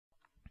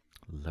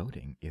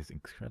Loading is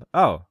incredible.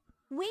 Oh.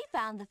 We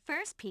found the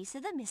first piece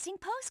of the missing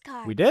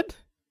postcard. We did?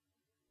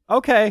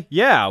 Okay,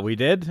 yeah, we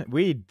did.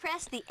 We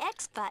press the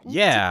X button.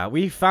 Yeah,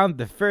 we found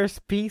the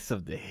first piece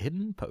of the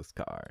hidden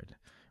postcard.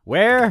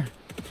 Where?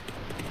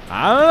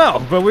 I don't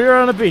know, but we're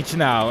on a beach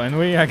now, and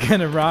we are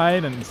gonna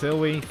ride until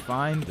we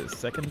find the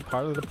second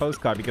part of the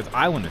postcard, because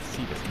I want to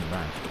see this in the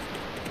ranch.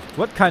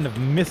 What kind of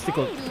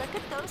mystical... Hey, look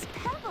at those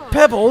pebbles.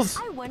 Pebbles?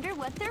 I wonder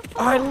what they're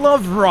for. I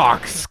love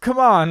rocks. Come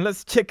on,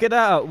 let's check it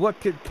out.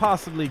 What could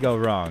possibly go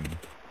wrong?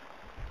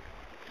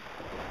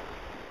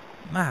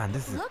 Man,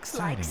 this is Looks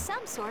exciting. like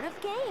some sort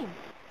of game.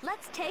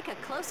 Let's take a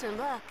closer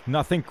look.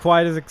 Nothing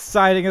quite as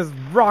exciting as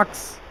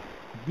rocks.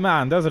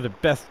 Man, those are the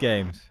best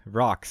games.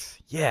 Rocks.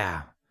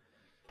 Yeah.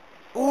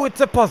 Oh,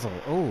 it's a puzzle.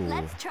 Oh.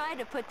 Let's try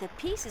to put the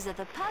pieces of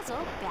the puzzle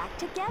back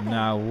together.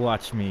 Now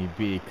watch me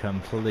be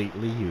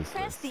completely useless.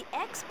 Press the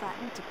X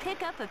button to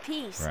pick up a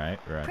piece. Right.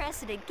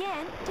 Press it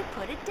again to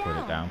put it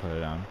down. Put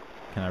it down.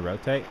 Can I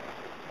rotate?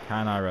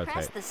 Can I rotate?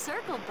 Press the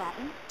circle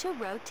button to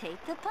rotate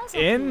the puzzle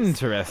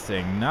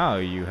Interesting. Piece. Now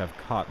you have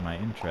caught my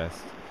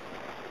interest.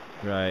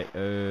 Right.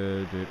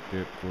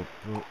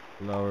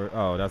 Lower.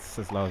 Oh, that's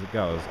as low as it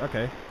goes.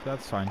 Okay,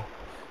 that's fine.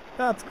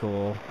 That's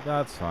cool.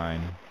 That's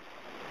fine.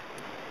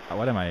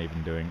 What am I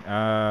even doing?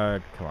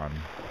 Come on.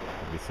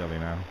 Don't be silly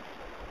now.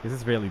 This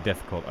is really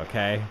difficult,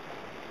 okay?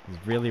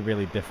 It's really,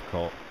 really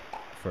difficult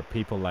for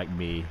people like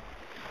me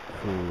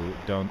who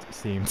don't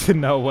seem to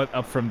know what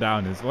up from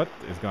down is. What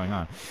is going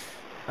on?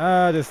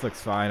 This looks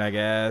fine, I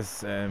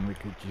guess. And we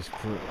could just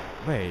put...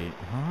 Wait.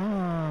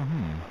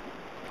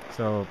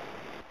 So...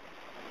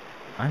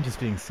 I'm just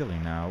being silly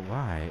now.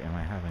 Why am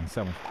I having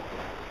so much...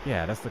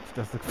 Yeah, that's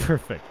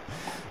perfect.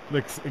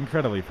 Looks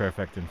incredibly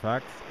perfect, in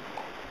fact.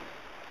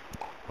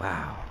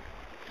 Wow.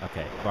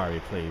 Okay,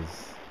 Barbie,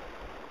 please.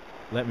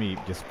 Let me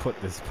just put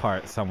this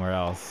part somewhere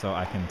else so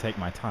I can take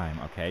my time,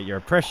 okay?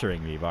 You're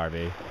pressuring me,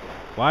 Barbie.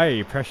 Why are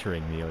you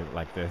pressuring me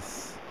like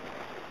this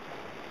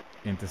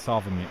into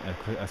solving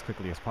it as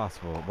quickly as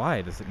possible?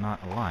 Why does it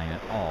not align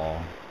at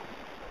all?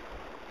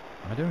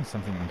 Am I doing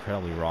something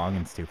incredibly wrong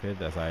and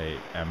stupid, as I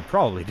am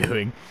probably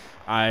doing?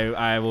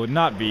 I would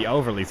not be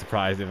overly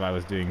surprised if I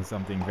was doing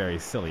something very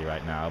silly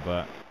right now,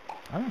 but...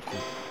 I'm actually...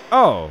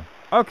 Oh!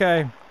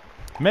 Okay.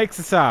 Makes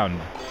a sound.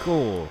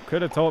 Cool.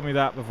 Could have told me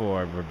that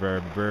before.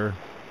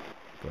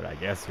 But I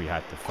guess we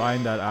had to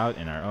find that out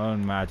in our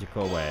own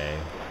magical way.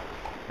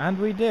 And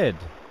we did.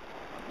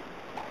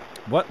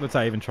 What was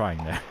I even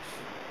trying there?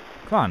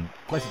 Come on.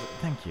 Place it.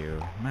 Thank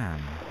you.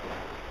 Man.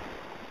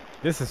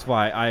 This is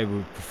why I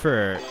would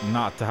prefer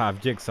not to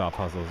have jigsaw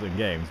puzzles in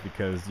games,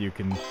 because you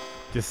can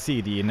just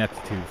see the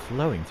ineptitude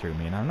flowing through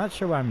me, and I'm not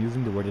sure why I'm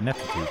using the word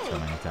ineptitude so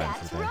many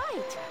times today.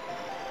 Right.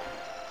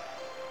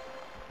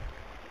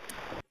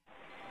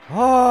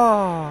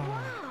 Oh!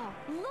 Wow,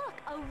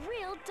 look, a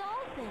real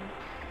dolphin.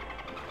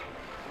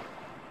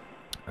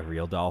 A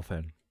real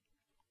dolphin.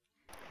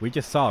 We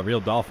just saw a real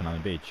dolphin on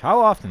the beach.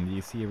 How often do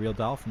you see a real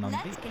dolphin on the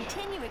beach? Let's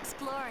continue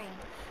exploring.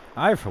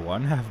 I, for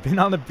one, have been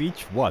on the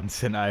beach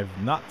once, and I've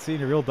not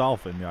seen a real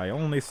dolphin. I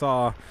only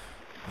saw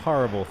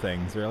horrible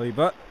things, really,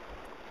 but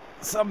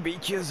some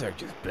beaches are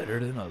just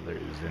better than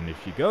others. And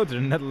if you go to the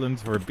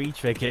Netherlands for a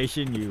beach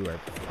vacation, you are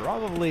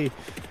probably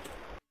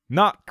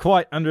not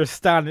quite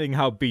understanding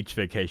how beach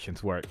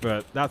vacations work,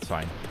 but that's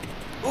fine.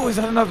 Oh, is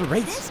that another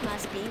race? This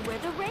must be where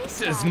the race starts.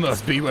 This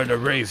must be where the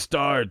race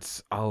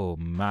starts. Oh,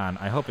 man.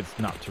 I hope it's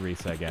not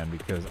Teresa again,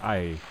 because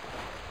I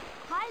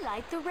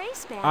the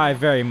race banner. I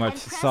very much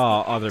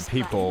saw other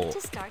people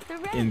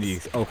in the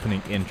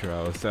opening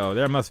intro, so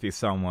there must be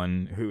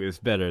someone who is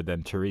better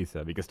than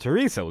Teresa, because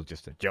Teresa was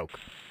just a joke.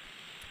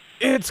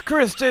 It's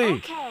Christy!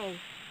 Okay,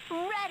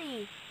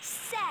 ready,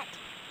 set,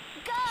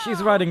 go!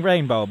 She's riding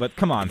Rainbow, but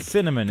come on,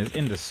 Cinnamon is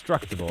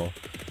indestructible.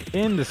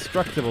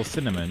 Indestructible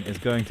Cinnamon is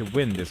going to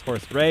win this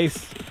horse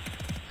race.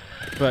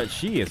 But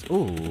she is...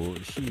 Ooh,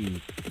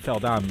 she fell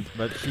down,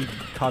 but she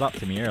caught up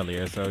to me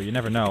earlier, so you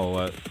never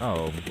know.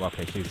 Oh,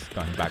 okay, she's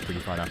gone back pretty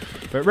far now.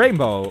 But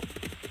Rainbow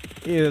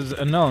is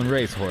a known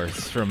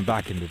racehorse from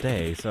back in the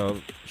day,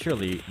 so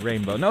surely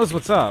Rainbow knows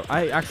what's up.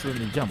 I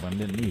accidentally jumped when I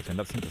didn't need to, and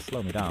that seemed to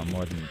slow me down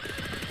more than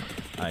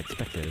I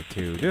expected it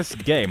to. This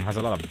game has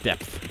a lot of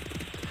depth.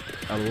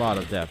 A lot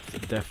of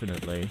depth,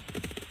 definitely.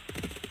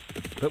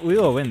 But we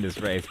will win this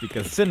race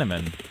because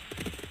Cinnamon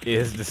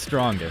is the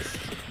strongest.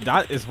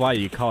 That is why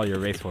you call your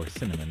racehorse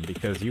Cinnamon,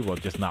 because you will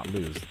just not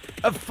lose.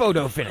 A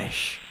photo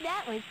finish!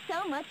 That was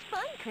so much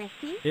fun,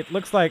 Christy. It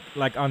looks like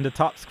on the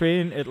top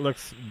screen, it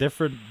looks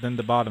different than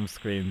the bottom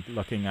screen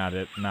looking at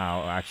it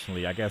now,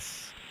 actually. I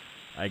guess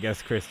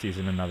Christy's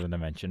in another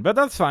dimension. But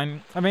that's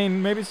fine. I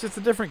mean, maybe it's just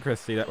a different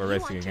Christy that we're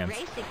racing against.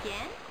 Race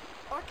again,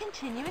 or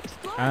continue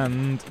exploring?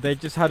 And they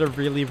just had a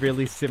really,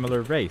 really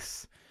similar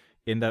race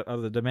in that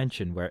other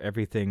dimension where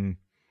everything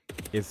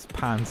is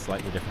panned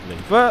slightly differently.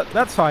 But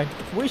that's fine.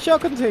 We shall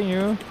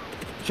continue.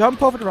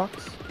 Jump over the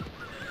rocks.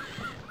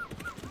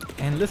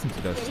 And listen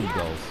to those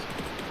seagulls.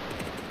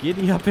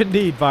 Giddy up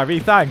indeed, Barbie.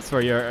 Thanks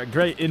for your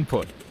great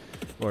input.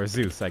 Or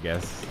Zeus, I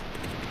guess.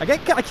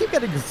 I keep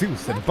getting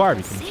Zeus and Look at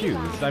Barbie the sea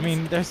confused. I lions.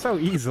 mean, they're so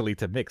easy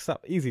to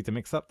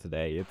mix up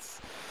today. It's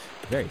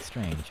very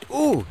strange.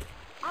 Ooh,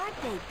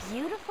 Aren't they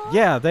beautiful?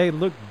 yeah, they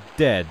look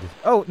dead.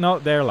 Oh no,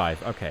 they're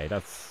alive. Okay,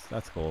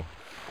 that's cool.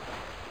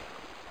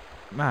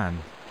 Man,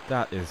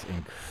 that is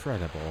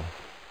incredible.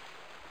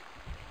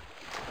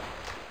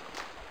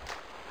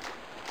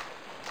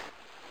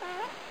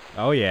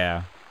 Oh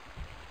yeah.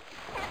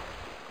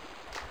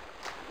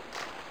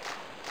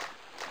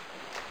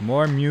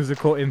 More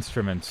musical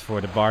instruments for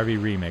the Barbie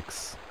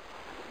remix.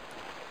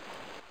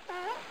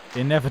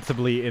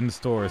 Inevitably in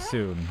store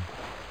soon.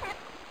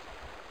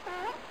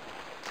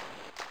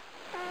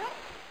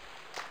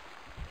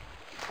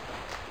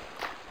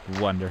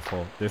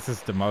 Wonderful. This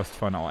is the most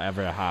fun I'll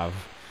ever have.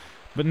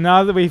 But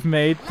now that we've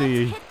made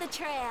the Let's hit the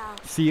trail.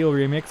 Seal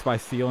remix by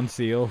Seal and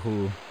Seal,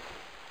 who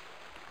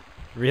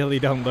really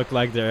don't look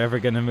like they're ever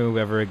gonna move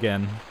ever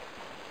again.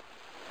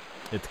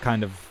 It's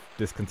kind of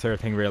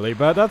disconcerting, really,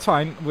 but that's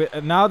fine.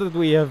 Now that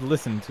we have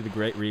listened to the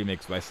great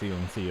remix by Seal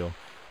and Seal,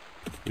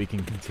 we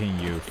can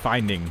continue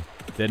finding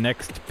the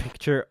next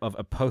picture of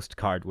a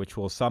postcard, which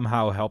will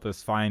somehow help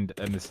us find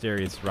a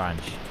mysterious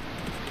ranch.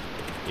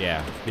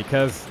 Yeah,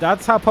 because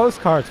that's how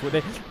postcards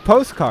work.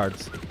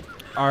 Postcards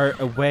are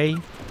a way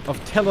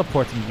of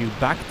teleporting you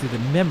back to the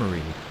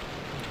memory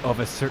of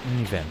a certain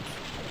event,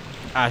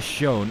 as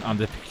shown on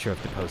the picture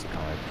of the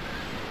postcard.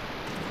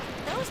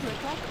 Those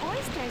look like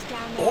oysters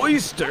down there.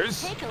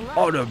 Oysters? Let's take a look.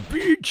 On a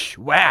beach?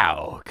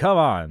 Wow, come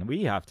on,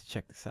 we have to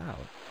check this out.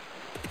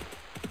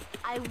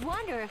 I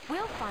wonder if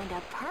we'll find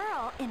a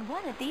pearl in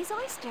one of these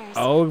oysters.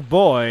 Oh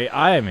boy,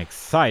 I am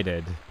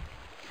excited.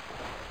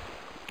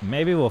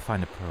 Maybe we'll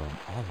find a pearl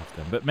in all of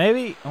them, but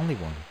maybe only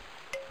one.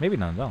 Maybe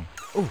none at all.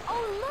 Ooh.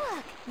 Oh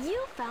look,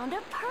 you found a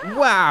pearl.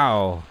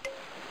 Wow!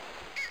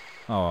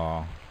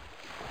 Oh,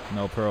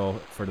 no pearl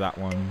for that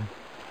one.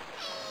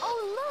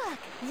 Oh look,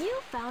 you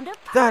found a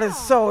pearl. That is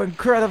so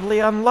incredibly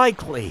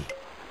unlikely!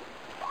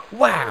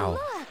 Wow!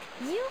 Oh, look,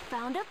 you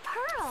found a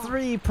pearl.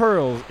 3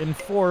 pearls in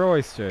 4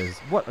 oysters.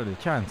 What are the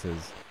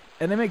chances?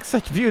 And they make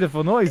such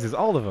beautiful noises,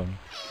 all of them.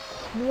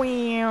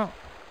 Wow!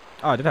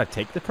 Oh, did I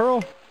take the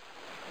pearl?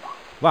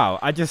 Wow,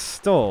 I just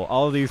stole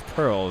all of these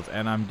pearls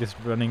and I'm just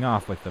running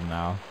off with them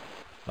now.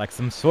 Like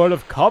some sort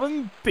of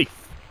common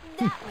thief.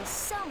 That was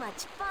so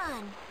much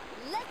fun.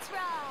 Let's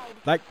ride.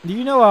 Like, do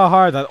you know how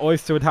hard that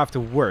oyster would have to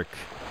work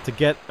to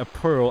get a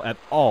pearl at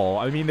all?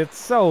 I mean, it's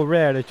so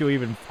rare that you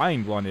even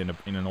find one in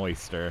an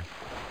oyster.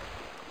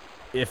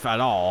 If at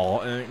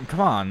all.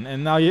 Come on.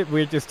 And now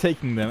we're just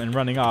taking them and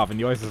running off and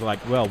the oyster's like,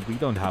 well, we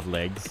don't have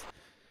legs.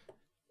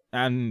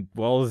 And,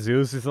 well,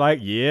 Zeus is like,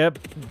 yep,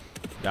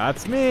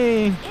 that's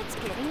me. It's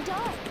getting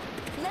dark.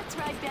 Let's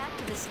ride back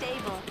to the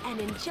stable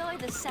and enjoy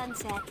the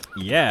sunset.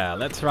 Yeah,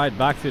 let's ride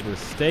back to the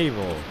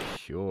stable.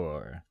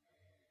 Sure.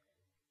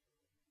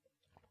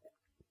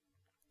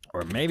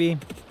 Or maybe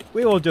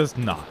we will just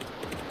not.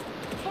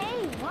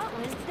 Hey, what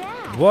was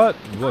that? What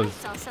I was...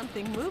 saw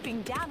something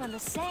moving down on the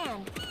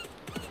sand.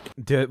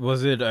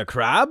 Was it a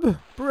crab?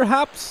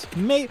 Perhaps?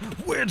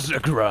 Where's a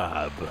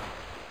crab?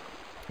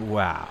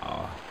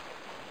 Wow.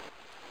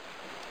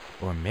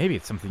 Or maybe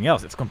it's something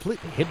else. It's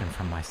completely hidden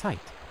from my sight.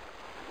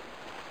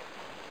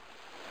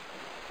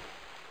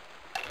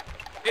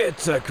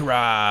 It's a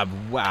crab!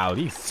 Wow,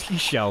 these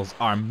seashells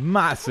are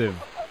massive.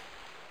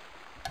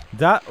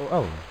 That...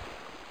 Oh.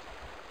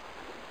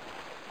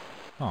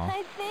 Oh.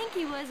 I think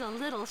he was a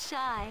little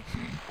shy.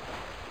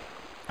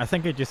 I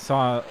think it just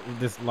saw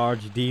this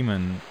large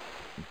demon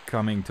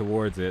coming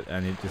towards it,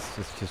 and it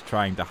just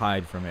trying to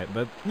hide from it.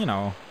 But, you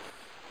know...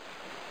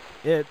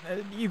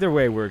 either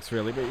way works,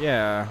 really. But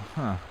yeah,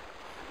 huh.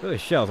 Those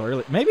shells are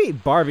really... Maybe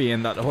Barbie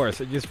and that horse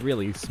are just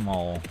really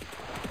small.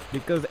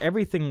 Because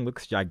everything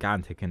looks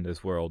gigantic in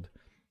this world.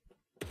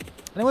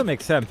 And it would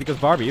make sense, because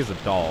Barbie is a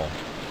doll.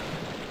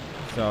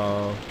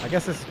 So, I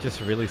guess it's just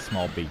a really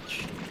small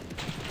beach.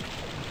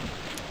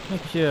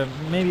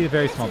 Maybe a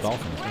very small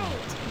dolphin as well.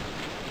 Great.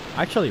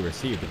 I actually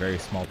received a very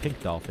small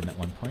pink dolphin at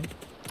one point.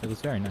 It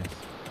was very nice.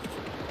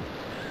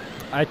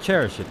 I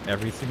cherish it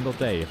every single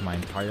day of my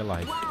entire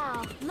life.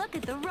 Wow, look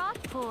at the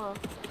rock pool.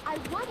 I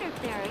wonder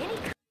if there are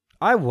any...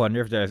 I wonder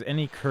if there's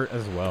any Kurt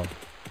as well.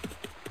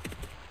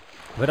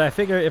 But I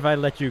figure if I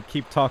let you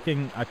keep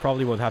talking, I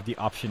probably won't have the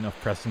option of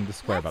pressing the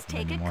square Let's button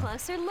take anymore. a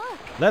closer look.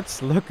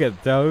 Let's look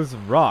at those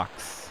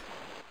rocks.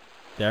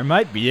 There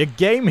might be a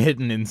game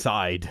hidden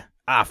inside.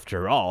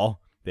 After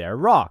all, they're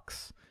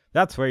rocks.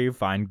 That's where you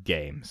find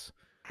games.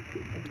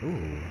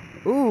 Ooh.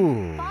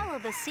 Ooh. Follow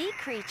the sea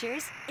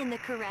creatures in the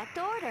correct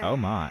order. Oh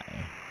my.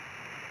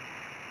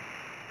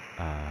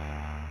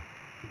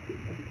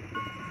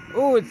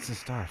 Oh, it's a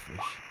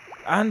starfish.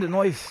 And an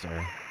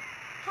oyster.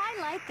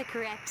 Highlight the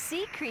correct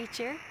sea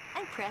creature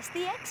and press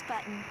the X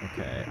button.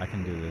 Okay, I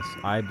can do this.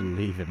 I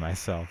believe in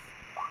myself.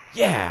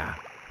 Yeah!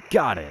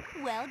 Got it!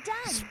 Well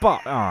done.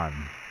 Spot on!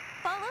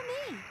 Follow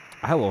me.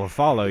 I will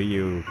follow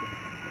you,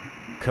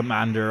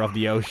 Commander of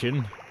the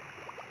Ocean.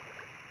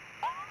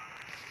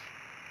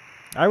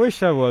 I wish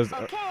there was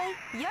Okay,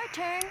 your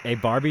turn. a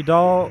Barbie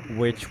doll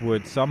which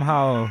would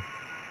somehow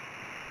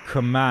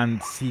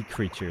command sea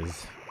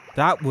creatures.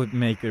 That would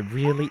make a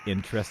really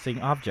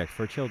interesting object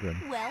for children.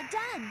 Well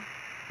done.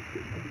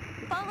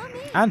 Follow me.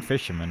 And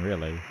fishermen,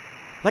 really.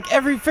 Like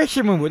every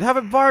fisherman would have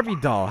a Barbie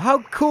doll. How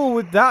cool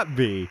would that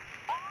be?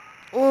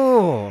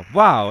 Oh,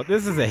 wow.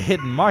 This is a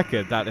hidden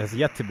market that has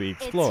yet to be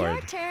explored.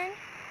 It's your turn.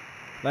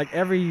 Like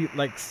every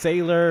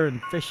sailor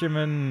and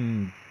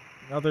fisherman,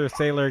 and other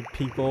sailor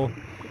people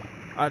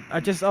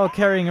are just all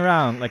carrying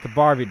around like a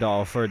Barbie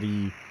doll for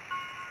the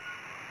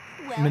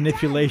Well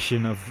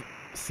manipulation of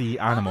sea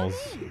animals.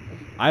 Follow me.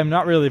 I'm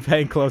not really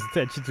paying close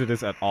attention to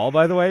this at all,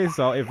 by the way,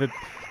 so if it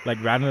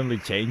like randomly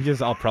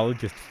changes, I'll probably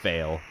just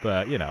fail.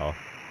 But, you know.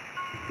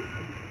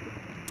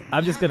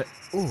 I'm just gonna...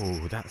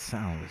 Ooh, that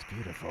sound was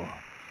beautiful.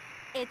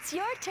 It's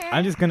your turn.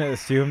 I'm just gonna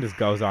assume this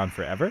goes on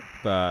forever,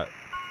 but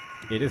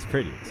it is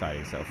pretty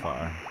exciting so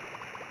far.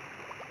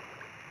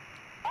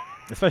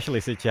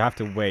 Especially since you have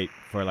to wait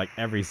for like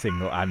every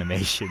single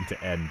animation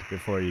to end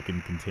before you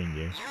can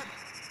continue.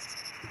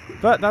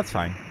 But that's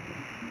fine.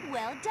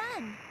 Well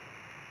done.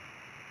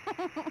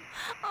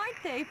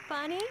 Aren't they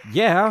funny?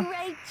 Yeah.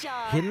 Great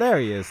job.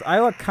 Hilarious.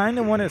 I kind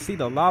of want to see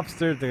the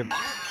lobster.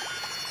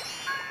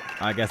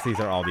 I guess these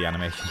are all the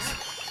animations.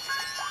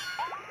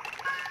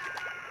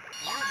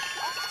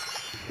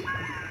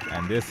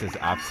 And this is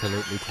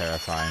absolutely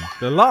terrifying.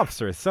 The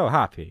lobster is so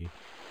happy.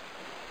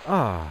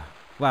 Ah,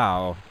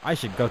 wow. I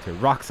should go to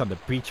rocks on the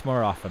beach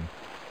more often.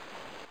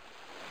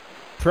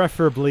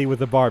 Preferably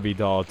with a Barbie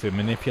doll to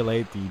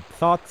manipulate the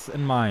thoughts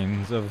and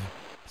minds of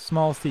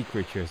small sea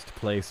creatures to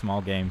play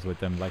small games with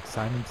them like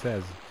Simon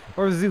says.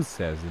 Or Zeus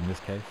says in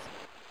this case.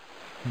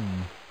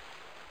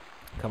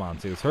 Come on,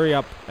 Zeus. Hurry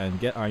up and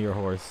get on your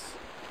horse.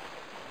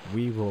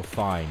 We will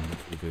find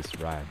this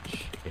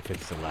ranch if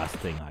it's the last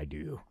thing I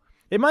do.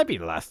 It might be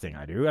the last thing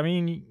I do. I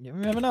mean, you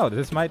never know.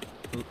 This might...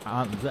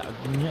 and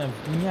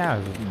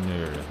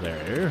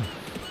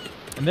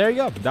there you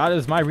go. That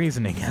is my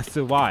reasoning as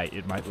to why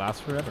it might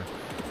last forever.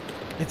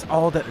 It's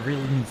all that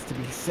really needs to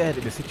be said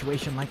in a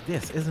situation like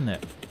this, isn't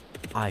it?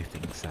 I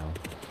think so.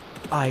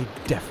 I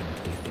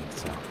definitely think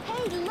so.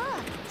 Hey,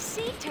 look!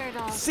 Sea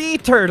turtles! Sea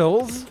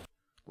turtles?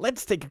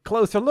 Let's take a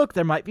closer look.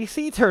 There might be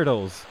sea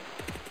turtles.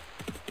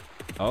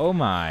 Oh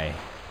my.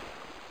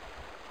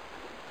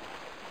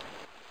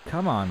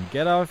 Come on,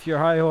 get off your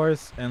high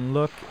horse and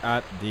look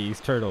at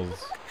these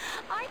turtles.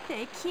 Aren't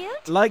they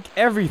cute? Like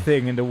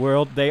everything in the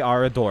world, they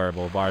are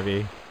adorable,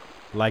 Barbie.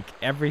 Like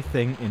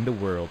everything in the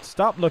world.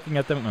 Stop looking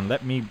at them and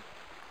let me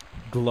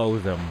glow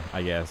them,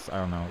 I guess. I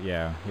don't know.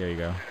 Yeah, here you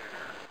go.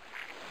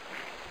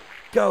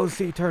 Go,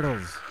 sea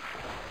turtles.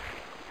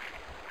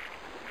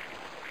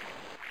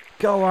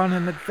 Go on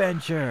an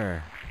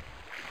adventure.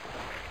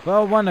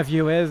 Well, one of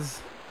you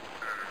is.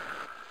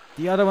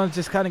 The other one's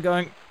just kind of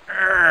going...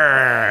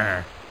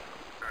 Arr!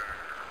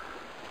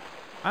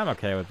 I'm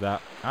okay with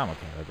that. I'm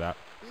okay with that.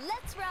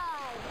 Let's ride!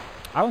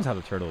 I once had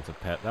a turtle as a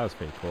pet. That was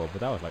pretty cool, but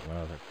that was like when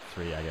I was like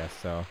 3, I guess,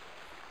 so...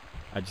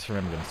 I just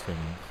remember them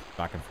swimming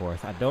back and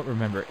forth. I don't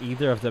remember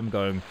either of them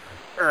going...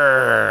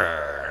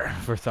 Arr!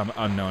 For some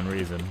unknown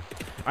reason.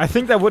 I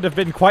think that would have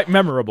been quite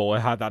memorable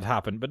had that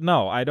happened, but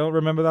no, I don't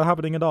remember that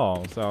happening at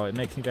all, so it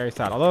makes me very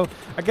sad. Although,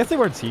 I guess they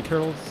weren't sea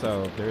turtles,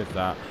 so there is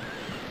that.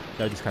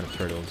 They're just kind of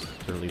turtles,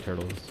 turtly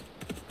turtles.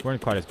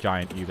 Weren't quite as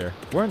giant either.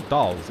 Weren't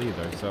dolls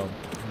either, so...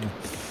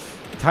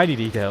 Tiny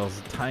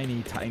details.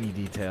 Tiny, tiny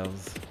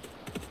details.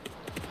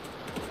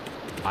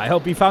 I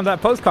hope you found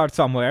that postcard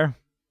somewhere.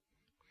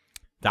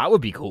 That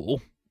would be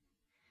cool.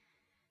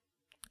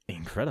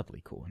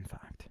 Incredibly cool, in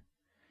fact.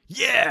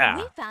 Yeah!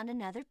 We found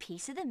another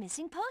piece of the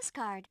missing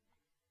postcard.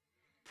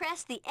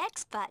 Press the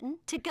X button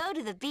to go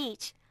to the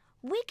beach.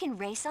 We can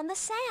race on the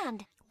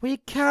sand. We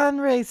can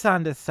race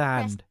on the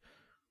sand.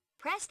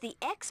 Press the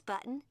X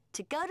button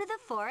to go to the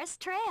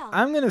forest trail.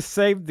 I'm gonna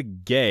save the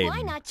game.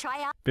 Why not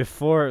try out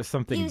Before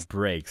something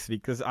breaks,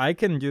 because I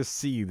can just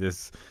see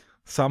this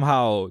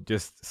somehow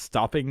just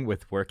stopping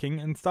with working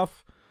and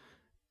stuff,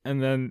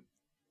 and then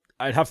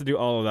I'd have to do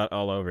all of that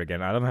all over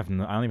again. I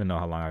don't even know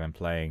how long I've been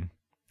playing.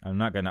 I'm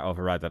not gonna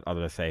override that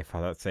other save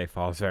file. That save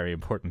file is very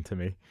important to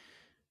me.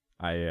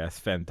 I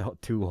spent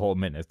 2 whole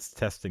minutes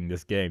testing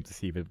this game to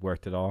see if it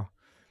worked at all.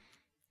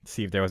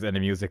 See if there was any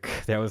music.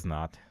 There was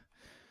not.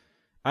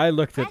 I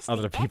looked at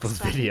other people's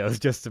videos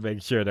just to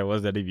make sure there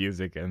was any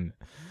music, and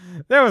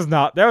there was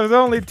not. There was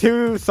only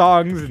 2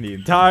 songs in the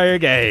entire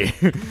game,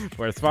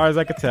 for as far as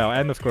I could tell,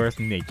 and of course,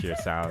 nature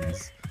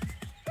sounds.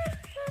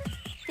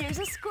 There's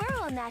a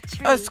squirrel in that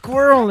tree. A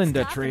squirrel in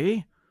the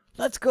tree?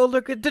 Let's go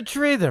look at the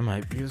tree. There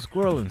might be a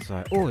squirrel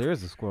inside. Oh, there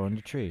is a squirrel in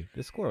the tree.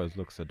 This squirrel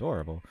looks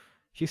adorable.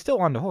 She's still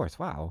on the horse.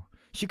 Wow.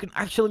 She can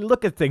actually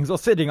look at things while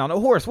sitting on a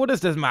horse. What is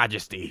this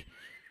majesty?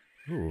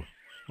 Ooh.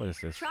 What is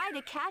this? Try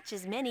to catch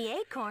as many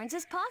acorns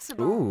as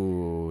possible.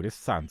 Ooh, this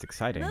sounds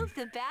exciting. Move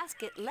the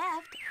basket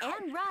left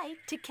and right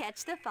to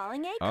catch the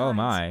falling acorns. Oh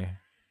my.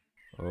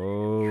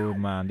 Oh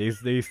man,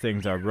 these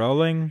things are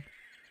rolling.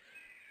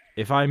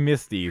 If I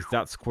miss these,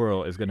 that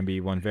squirrel is going to be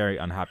one very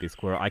unhappy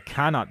squirrel. I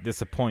cannot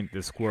disappoint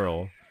this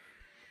squirrel.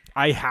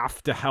 I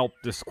have to help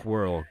the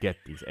squirrel get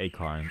these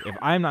acorns. If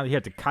I'm not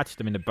here to catch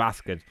them in the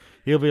basket,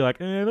 he'll be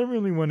like, I don't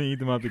really want to eat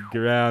them off the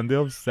ground.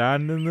 They'll have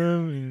sand in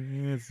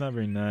them. It's not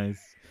very nice.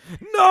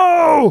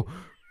 No!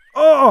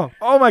 Oh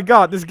my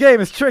god, this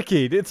game is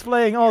tricky. It's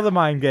playing all the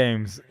mind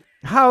games.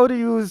 How?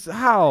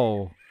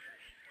 Oh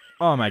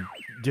my,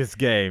 this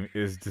game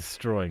is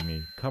destroying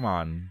me. Come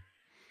on.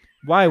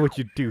 Why would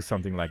you do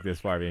something like this,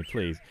 Barbie?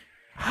 Please.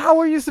 How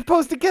are you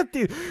supposed to get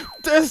these?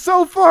 They're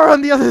so far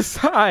on the other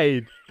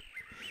side.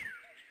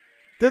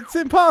 That's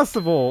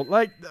impossible.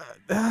 Like,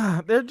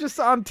 they're just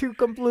on two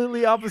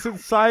completely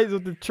opposite sides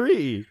of the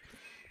tree.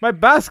 My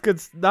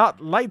basket's not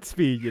light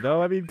speed, you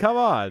know? I mean, come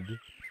on.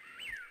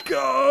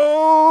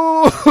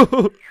 Go!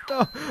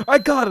 No, I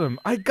got them.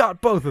 I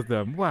got both of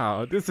them.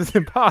 Wow, this is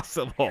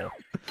impossible.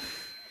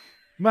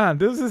 Man,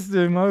 this is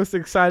the most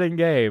exciting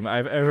game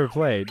I've ever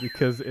played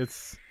because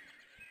it's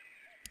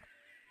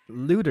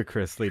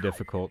ludicrously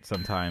difficult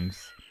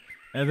sometimes.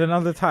 And then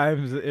other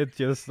times it's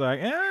just like,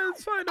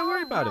 it's fine, don't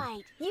worry about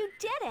it. You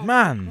did it.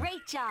 Man.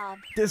 Great job.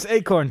 This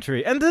acorn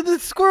tree. And the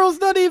squirrel's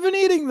not even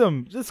eating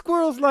them. The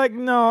squirrel's like,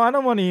 no, I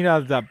don't want to eat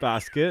out of that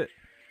basket.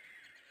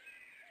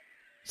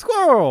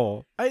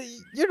 Squirrel!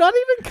 You're not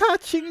even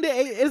catching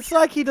it's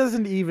like he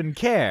doesn't even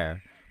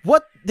care.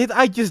 What did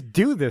I just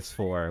do this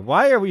for?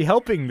 Why are we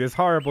helping this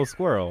horrible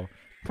squirrel?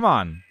 Come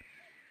on.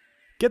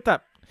 Get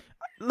that.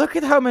 Look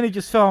at how many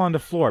just fell on the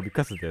floor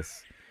because of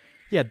this.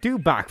 Yeah, do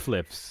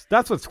backflips.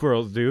 That's what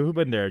squirrels do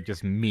when they're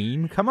just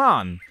mean. Come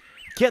on.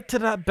 Get to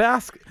that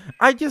basket.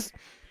 I just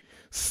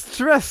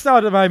stressed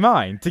out of my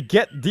mind to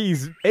get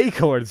these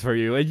acorns for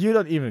you, and you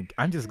don't even.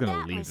 I'm just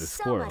gonna leave the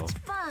squirrel. So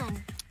much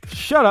fun.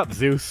 Shut up,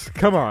 Zeus.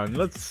 Come on,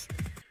 let's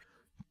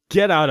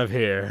get out of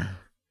here.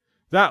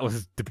 That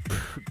was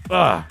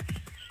that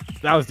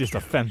was just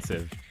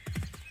offensive.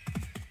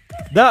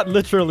 That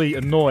literally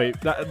annoyed.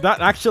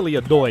 That actually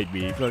annoyed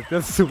me. Like,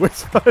 that's the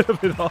worst part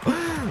of it all.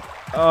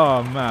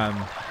 Oh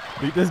man,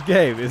 this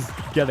game is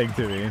getting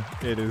to me.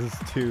 It is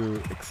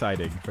too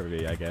exciting for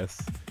me, I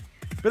guess.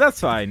 But that's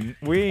fine.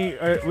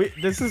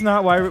 This is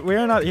not why we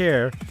are not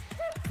here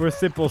for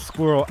simple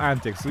squirrel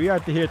antics. We are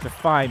here to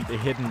find the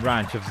hidden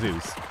ranch of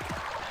Zeus,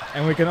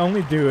 and we can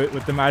only do it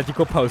with the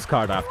magical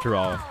postcard after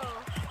all.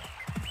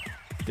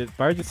 Did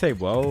Barbie just say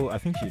whoa? I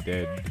think she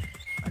did.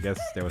 I guess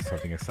there was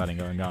something exciting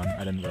going on. I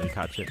didn't really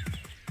catch it.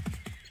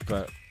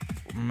 But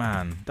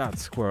man, that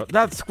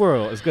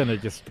squirrel is gonna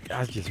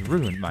has just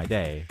ruined my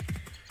day.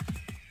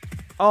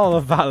 All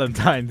of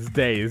Valentine's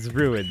Day is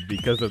ruined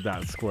because of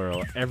that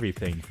squirrel.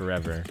 Everything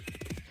forever.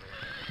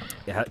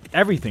 Yeah,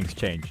 everything's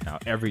changed now.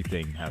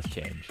 Everything has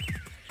changed.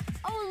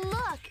 Oh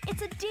look,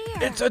 it's a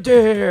deer. It's a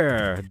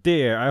deer!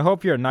 Deer, I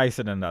hope you're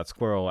nicer than that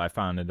squirrel I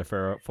found in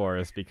the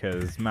forest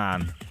because,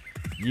 man,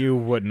 you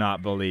would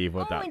not believe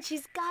what that... and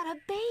she's got a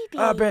baby.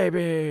 A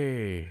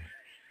baby!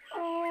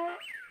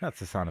 That's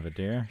the sound of a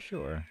deer,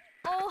 sure.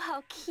 Oh,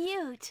 how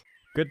cute.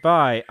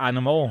 Goodbye,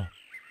 animal.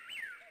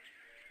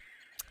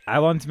 I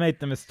once made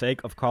the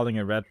mistake of calling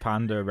a red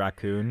panda a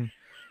raccoon,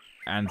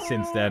 and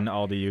since then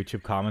all the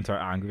YouTube comments are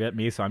angry at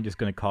me, so I'm just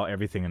gonna call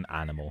everything an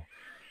animal.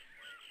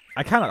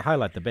 I cannot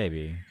highlight the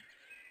baby.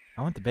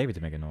 I want the baby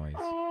to make a noise,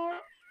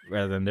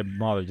 rather than the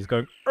mother just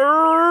going,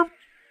 "Erp!"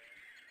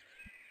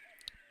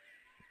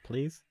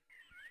 Please?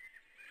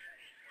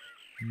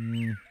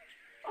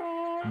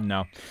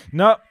 No.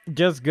 No,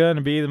 just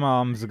gonna be the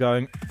moms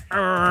going,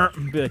 "Erp!"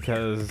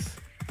 because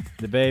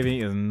the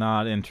baby is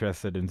not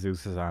interested in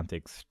Zeus's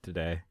antics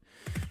today.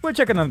 Which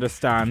I can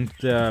understand.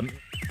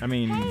 I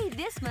mean... Hey,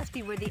 this must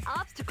be where the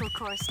obstacle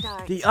course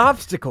starts. The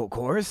obstacle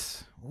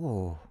course?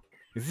 Oh.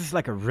 Is this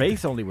like a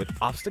race only with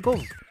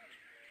obstacles?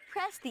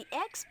 Press the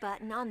X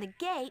button on the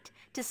gate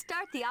to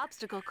start the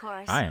obstacle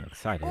course. I am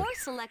excited. Or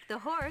select the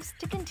horse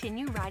to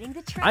continue riding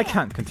the trail. I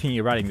can't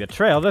continue riding the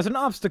trail. There's an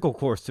obstacle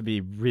course to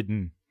be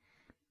ridden.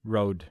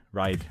 Ride.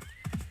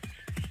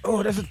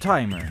 Oh, there's a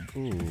timer.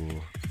 Ooh.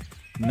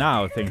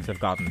 Now things have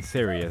gotten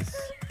serious.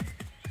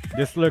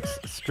 This looks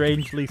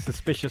strangely,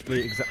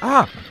 suspiciously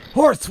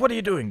Horse, what are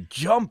you doing?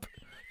 Jump!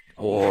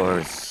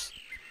 Horse!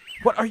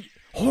 What are you...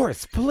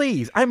 Horse,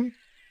 please! I'm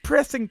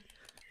pressing...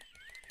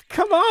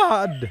 Come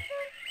on!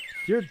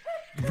 You're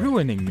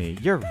ruining me.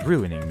 You're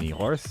ruining me,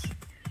 horse.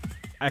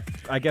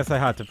 I guess I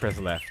had to press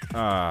left.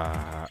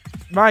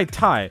 My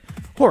tie.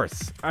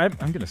 Horse,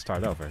 I'm gonna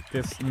start over.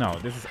 This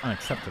is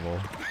unacceptable.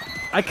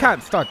 I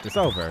can't start this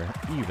over,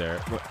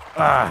 either.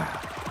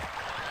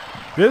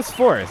 This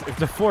forest is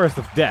the forest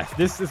of death.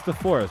 This is the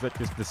forest that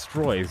just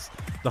destroys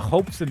the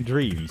hopes and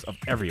dreams of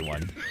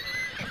everyone.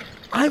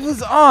 I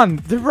was on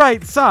the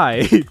right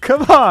side.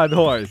 Come on,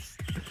 horse.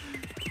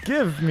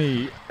 Give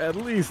me at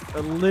least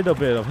a little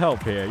bit of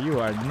help here. You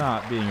are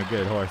not being a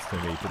good horse to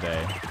me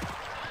today.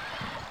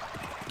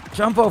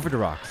 Jump over the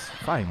rocks.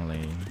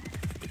 Finally.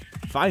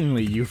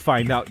 Finally, you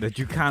find out that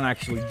you can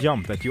actually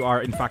jump, that you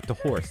are in fact a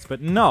horse. But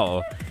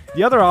no.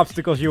 The other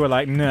obstacles you were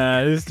like,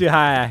 nah, this is too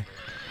high.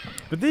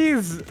 But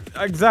these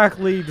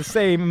exactly the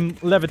same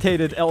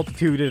levitated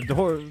altitude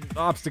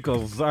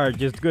obstacles are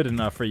just good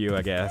enough for you,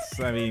 I guess.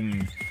 I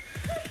mean,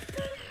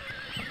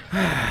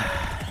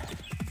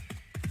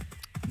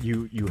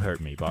 You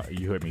hurt me,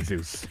 you hurt me,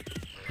 Zeus.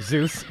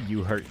 Zeus,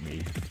 you hurt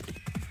me.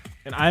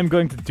 And I'm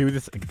going to do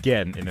this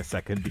again in a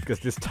second because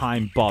this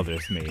time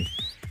bothers me.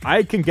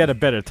 I can get a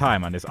better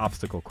time on this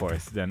obstacle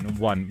course than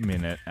 1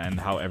 minute and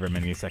however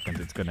many seconds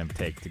it's gonna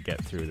take to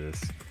get through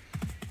this.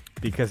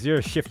 Because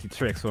your shifty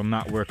tricks will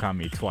not work on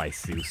me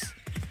twice, Zeus.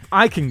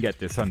 I can get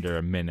this under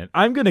a minute.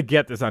 I'm gonna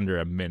get this under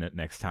a minute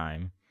next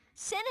time.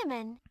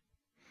 Cinnamon,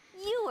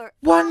 you were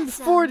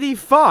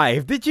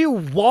 1:45? Did you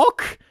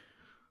walk?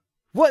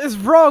 What is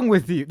wrong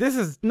with you?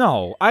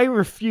 No, I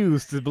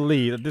refuse to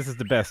believe that this is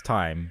the best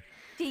time.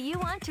 Do you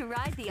want to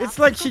ride the It's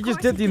like she just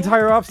did the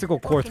entire obstacle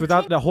course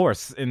without the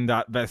horse in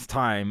that best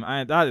time.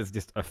 That is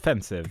just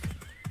offensive.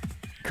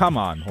 Come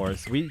on,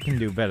 horse. We can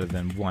do better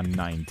than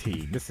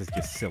 1:19. This is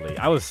just silly.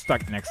 I was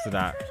stuck next to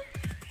that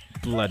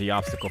bloody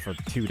obstacle for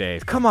 2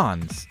 days. Come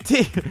on.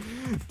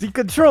 The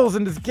controls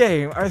in this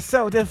game are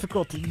so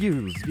difficult to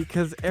use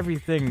because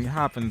everything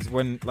happens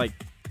when, like,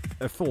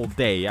 a full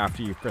day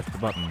after you press the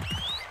button.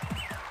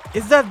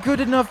 Is that good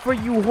enough for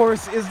you,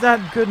 horse? Is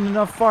that good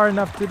enough, far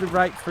enough to the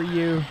right for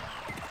you?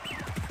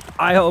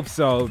 I hope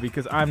so,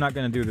 because I'm not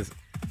going to do this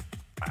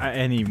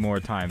any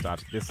more times.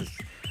 This is...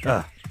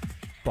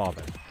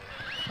 bother.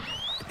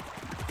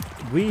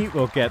 We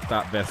will get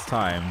that best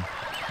time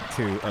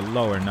to a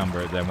lower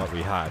number than what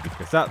we had,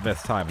 because that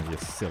best time is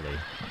just silly.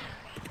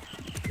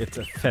 It's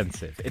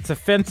offensive. It's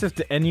offensive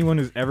to anyone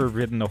who's ever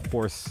ridden a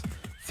horse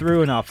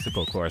through an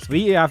obstacle course.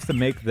 We have to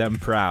make them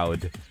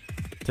proud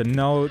to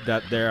know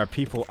that there are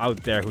people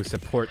out there who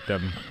support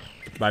them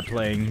by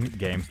playing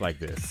games like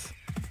this.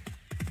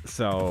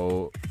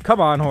 So,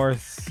 come on,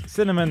 horse.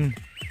 Cinnamon,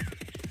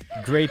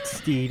 great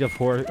steed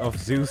of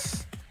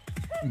Zeus.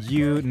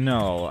 You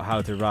know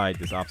how to ride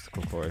this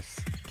obstacle course.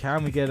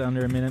 Can we get it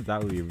under a minute?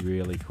 That would be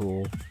really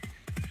cool.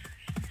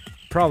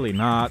 Probably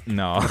not.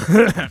 No.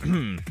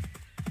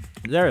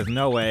 There is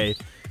no way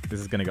this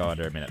is going to go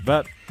under a minute.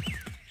 But,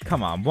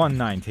 come on,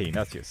 1:19.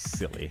 That's just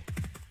silly.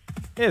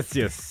 It's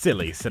just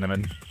silly,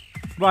 Cinnamon.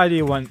 Why do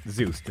you want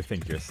Zeus to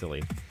think you're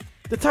silly?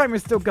 The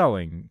timer's still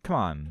going. Come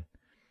on.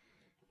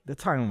 The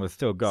time was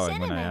still going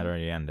when I had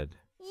already ended.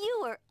 You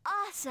were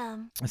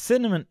awesome.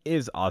 Cinnamon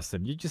is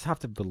awesome. You just have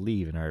to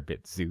believe in her a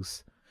bit,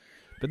 Zeus.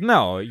 But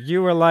no,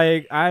 you were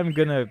like, I'm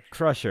gonna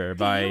crush her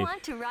by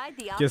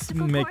just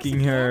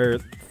making her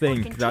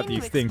think that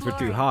these things were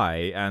too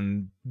high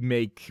and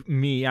make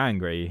me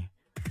angry.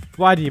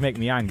 Why do you make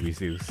me angry,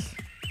 Zeus?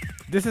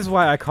 This is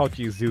why I called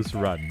you Zeus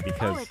Run,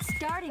 because... Oh, it's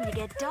starting to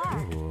get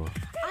dark. Ooh.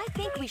 I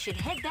think we should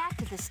head back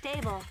to the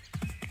stable.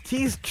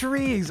 These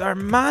trees are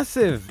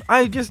massive!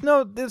 I just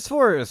know this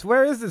forest.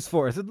 Where is this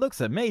forest? It looks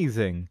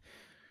amazing.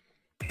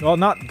 Well,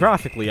 not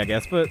graphically, I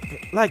guess, but,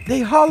 like,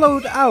 they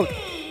hollowed out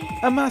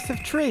a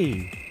massive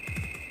tree.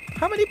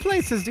 How many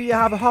places do you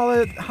have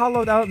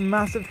hollowed out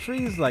massive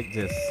trees like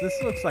this? This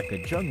looks like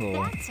a jungle.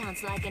 That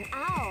sounds like an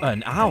owl.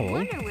 An owl? I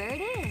wonder where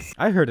it is.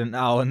 I heard an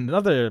owl in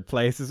another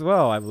place as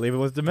well. I believe it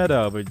was the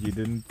meadow, but you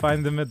didn't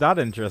find them that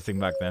interesting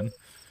back then.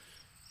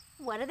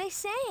 What are they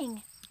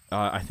saying?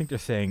 I think they're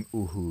saying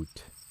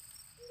oohoot.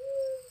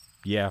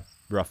 Yeah,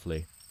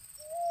 roughly.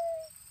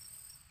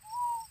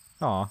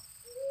 Aw.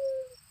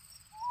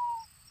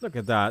 Look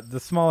at that. The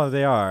smaller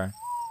they are,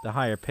 the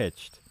higher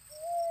pitched.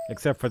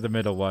 Except for the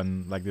middle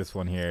one, like this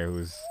one here,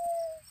 who's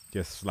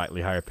just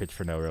slightly higher pitched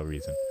for no real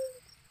reason.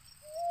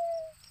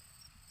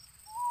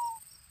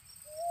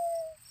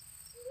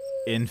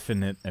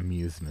 Infinite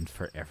amusement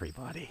for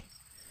everybody.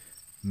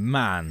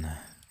 Man.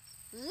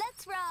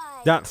 Let's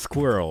ride. That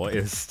squirrel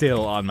is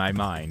still on my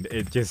mind.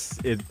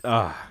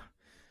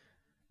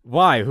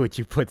 Why would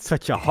you put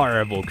such a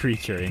horrible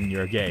creature in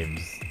your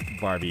games,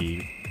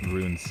 Barbie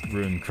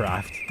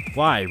Runecraft?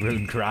 Why,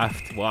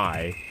 Runecraft?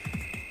 Why?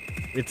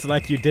 It's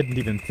like you didn't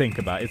even think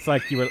about it. It's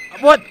like you were...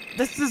 What?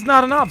 This is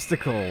not an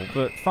obstacle!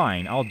 But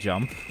fine, I'll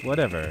jump.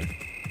 Whatever.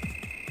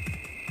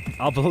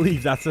 I'll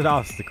believe that's an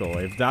obstacle.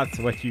 If that's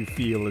what you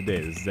feel it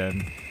is,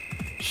 then...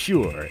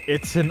 Sure,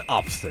 it's an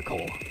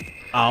obstacle.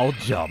 I'll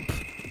jump.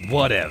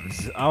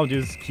 Whatevs. I'll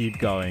just keep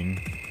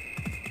going.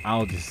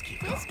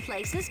 This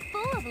place is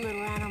full of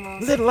little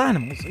animals. Little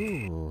animals?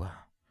 Ooh.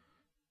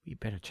 We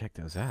better check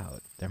those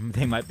out.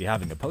 They might be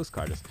having a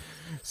postcard.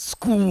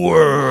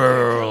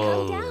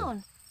 Squirrel! Come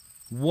down.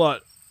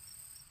 What?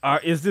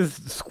 Is this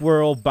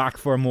squirrel back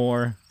for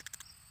more?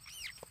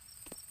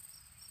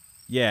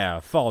 Yeah,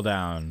 fall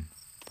down.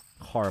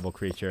 Horrible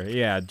creature.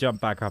 Yeah,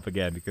 jump back up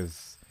again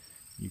because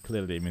you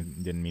clearly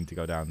didn't mean to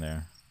go down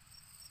there.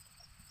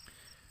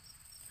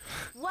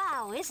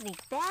 Wow, isn't he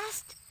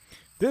fast?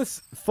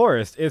 This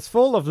forest is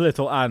full of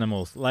little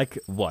animals, like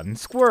one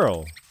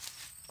squirrel.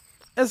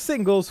 A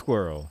single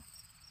squirrel.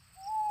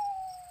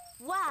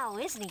 Wow,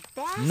 isn't he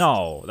fast?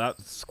 No, that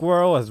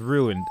squirrel has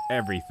ruined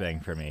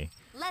everything for me.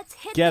 Let's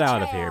hit Get the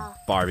out of trail. here,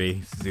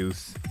 Barbie,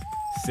 Zeus,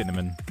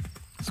 Cinnamon,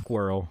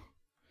 Squirrel.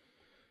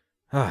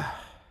 That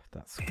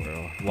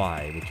squirrel.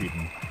 Why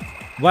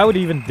would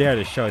he even dare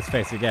to show his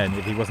face again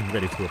if he wasn't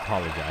ready to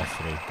apologize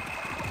to me?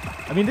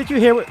 I mean, did you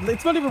hear what...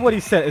 It's not even what he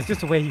said, it's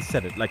just the way he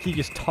said it. Like, he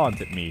just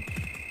taunted me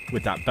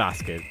with that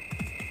basket.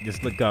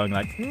 Just look going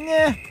like,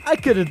 nah, I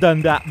could have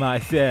done that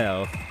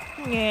myself.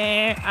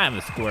 Nah, I'm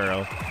a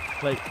squirrel.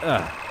 Like,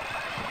 ugh.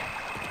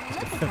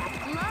 Look at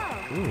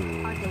that glow.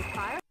 Ooh. Are they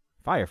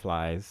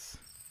Fireflies.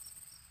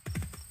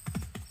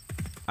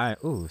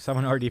 Ooh,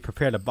 someone already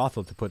prepared a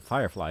bottle to put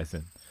fireflies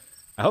in.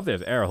 I hope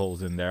there's air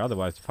holes in there,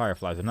 otherwise the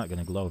fireflies are not going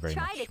to glow very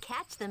much. Try to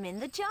catch them in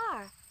the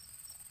jar.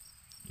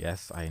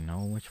 Yes, I know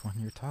which one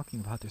you're talking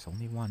about. There's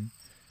only one.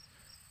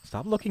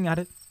 Stop looking at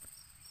it.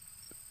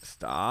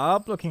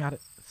 Stop looking at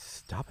it.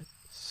 Stop it.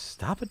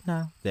 Stop it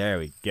now. There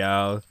we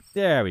go.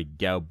 There we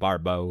go,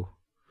 Barbo.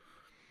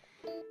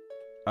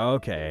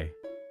 Okay.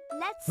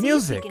 Let's see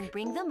Music. if we can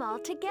bring them all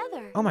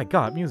together. Oh my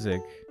god,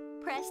 music.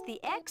 Press the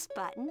X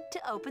button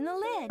to open the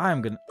lid.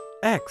 I'm gonna...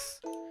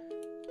 X.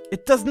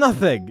 It does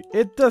nothing.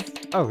 It does...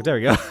 Oh, there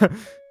we go.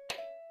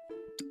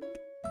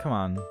 Come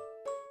on.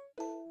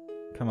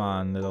 Come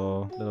on,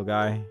 little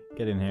guy.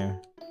 Get in here.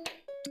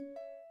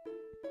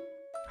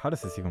 How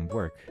does this even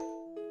work?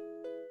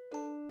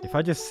 If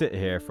I just sit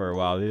here for a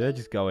while, do they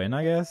just go in,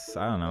 I guess?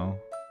 I don't know.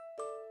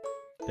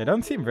 They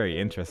don't seem very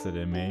interested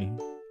in me.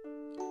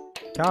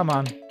 Come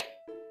on.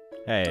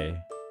 Hey.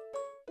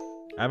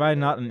 Am I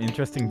not an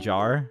interesting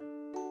jar?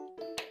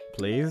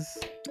 Please?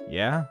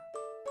 Yeah?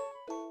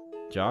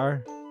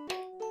 Jar?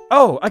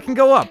 Oh, I can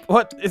go up!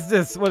 What is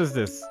this? What is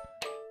this?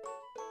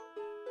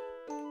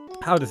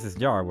 How does this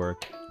jar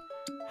work?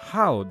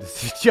 How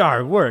does this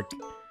jar work?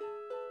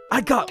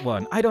 I got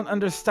one! I don't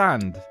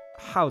understand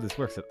how this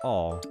works at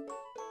all.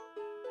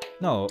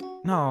 No.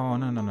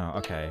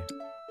 Okay.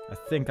 I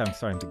think I'm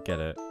starting to get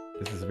it.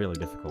 This is really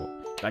difficult.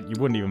 Like, you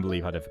wouldn't even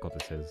believe how difficult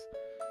this is.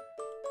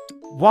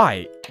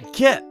 Why?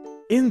 Get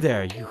in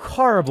there, you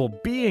horrible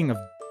being of...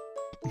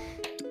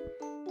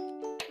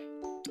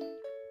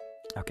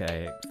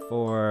 Okay,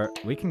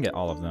 we can get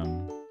all of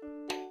them.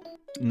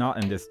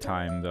 Not in this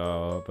time,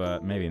 though,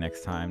 but maybe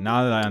next time.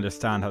 Now that I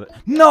understand how...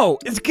 No!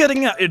 It's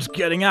getting out! It's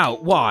getting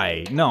out!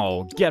 Why?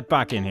 No! Get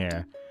back in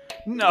here!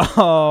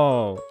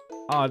 No!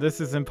 Oh,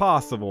 this is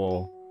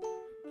impossible.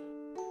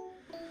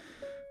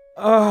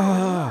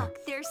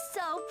 Look, they're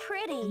so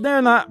pretty.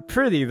 They're not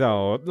pretty,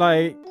 though.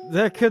 Like,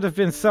 there could have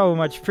been so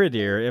much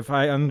prettier if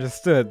I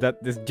understood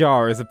that this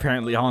jar is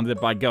apparently haunted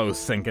by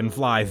ghosts and can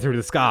fly through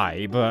the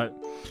sky, but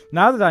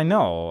now that I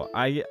know,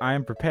 I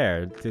am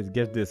prepared to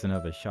give this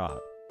another shot.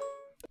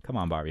 Come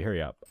on, Barbie,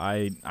 hurry up.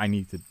 I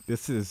need to...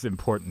 This is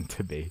important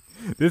to me.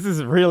 This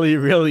is really,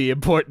 really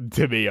important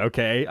to me,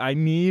 okay? I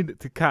need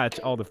to catch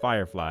all the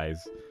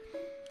fireflies.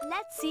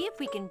 Let's see if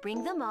we can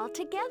bring them all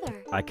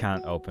together. I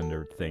can't open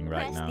the thing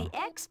right now. Press the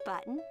X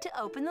button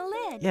to open the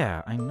lid.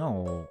 Yeah, I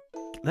know.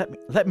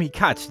 Let me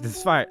catch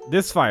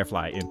this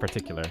firefly in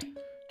particular.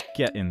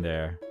 Get in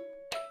there.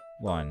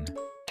 1,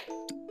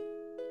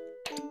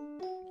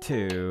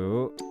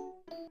 2.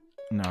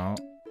 No.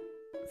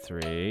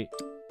 3.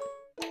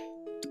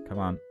 Come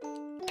on.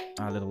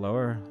 A little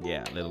lower.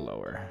 Yeah, a little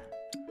lower.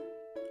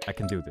 I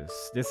can do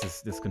this.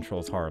 This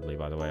controls horribly,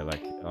 by the way.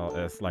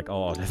 It's like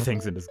all other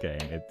things in this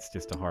game. It's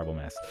just a horrible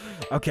mess.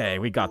 Okay,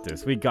 we got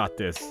this. We got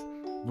this.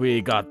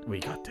 We got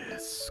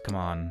this. Come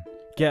on.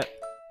 Get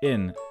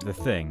in the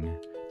thing.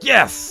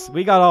 Yes!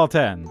 We got all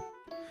 10.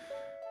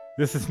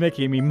 This is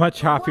making me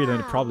much happier than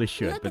it probably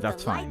should, but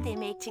that's fine. Look at the light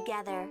they make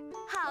together.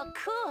 How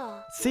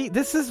cool! See,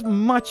 this is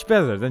much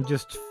better than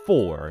just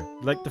 4.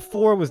 Like, the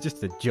 4 was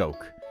just a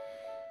joke.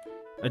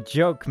 A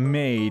joke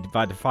made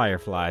by the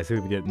fireflies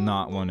who did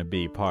not want to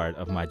be part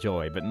of my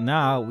joy. But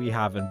now we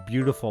have a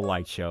beautiful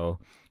light show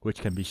which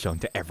can be shown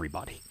to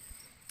everybody.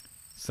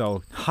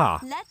 So,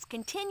 Let's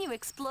continue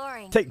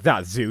exploring. Take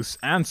that, Zeus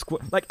and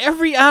Squirrel. Like,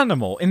 every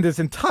animal in this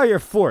entire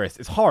forest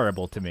is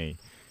horrible to me.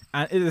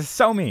 And it is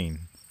so mean.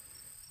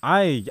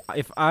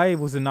 If I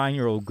was a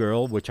 9-year-old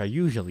girl, which I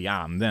usually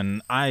am,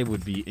 then I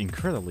would be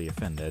incredibly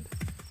offended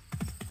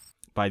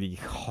by the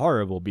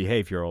horrible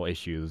behavioral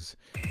issues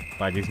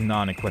by these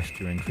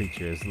non-equestrian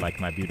creatures like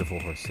my beautiful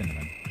horse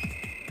Cinnamon.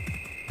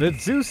 But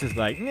Zeus is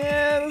like,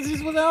 yeah, this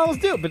is what the animals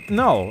do. But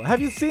no,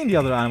 have you seen the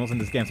other animals in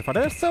this game so far?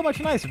 They're so much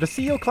nicer. The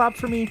CEO clapped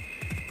for me,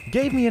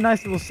 gave me a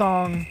nice little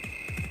song.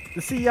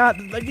 The sea,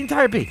 like the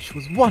entire beach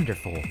was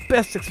wonderful.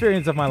 Best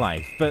experience of my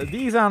life. But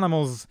these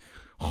animals,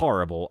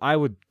 horrible. I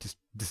would just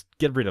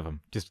get rid of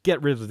them. Just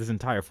get rid of this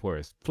entire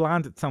forest.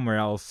 Plant it somewhere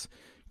else.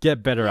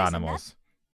 Get better animals.